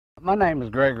My name is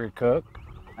Gregory Cook,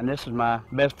 and this is my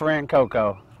best friend,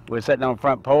 Coco. We're sitting on the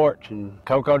front porch, and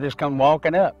Coco just come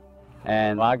walking up.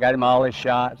 And I got him all his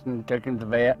shots and took him to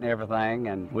the vet and everything,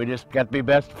 and we just got to be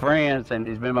best friends, and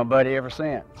he's been my buddy ever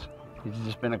since. He's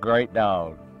just been a great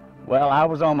dog. Well, I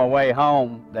was on my way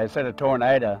home. They said a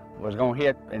tornado was going to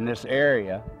hit in this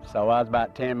area, so I was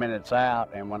about 10 minutes out,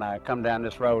 and when I come down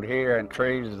this road here, and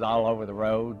trees is all over the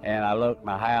road, and I looked at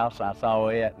my house, I saw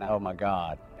it, and oh my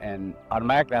God. And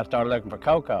automatically I started looking for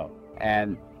Coco.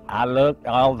 And I looked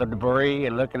all the debris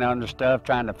and looking under stuff,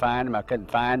 trying to find him. I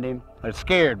couldn't find him. It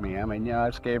scared me. I mean, you know,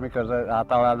 it scared me because I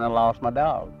thought I'd lost my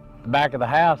dog. The back of the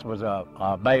house was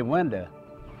a bay window,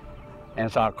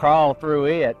 and so I crawled through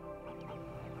it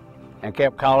and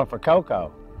kept calling for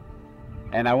Coco.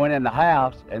 And I went in the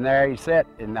house, and there he sat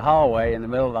in the hallway in the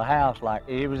middle of the house like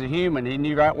he was a human. He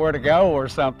knew right where to go or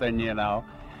something, you know.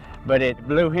 But it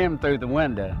blew him through the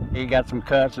window. He got some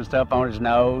cuts and stuff on his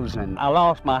nose, and I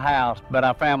lost my house, but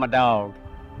I found my dog.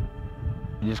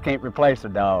 You just can't replace a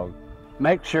dog.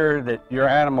 Make sure that your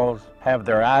animals have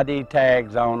their ID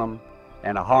tags on them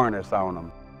and a harness on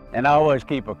them. And always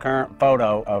keep a current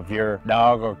photo of your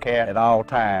dog or cat at all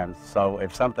times, so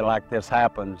if something like this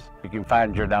happens, you can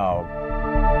find your dog.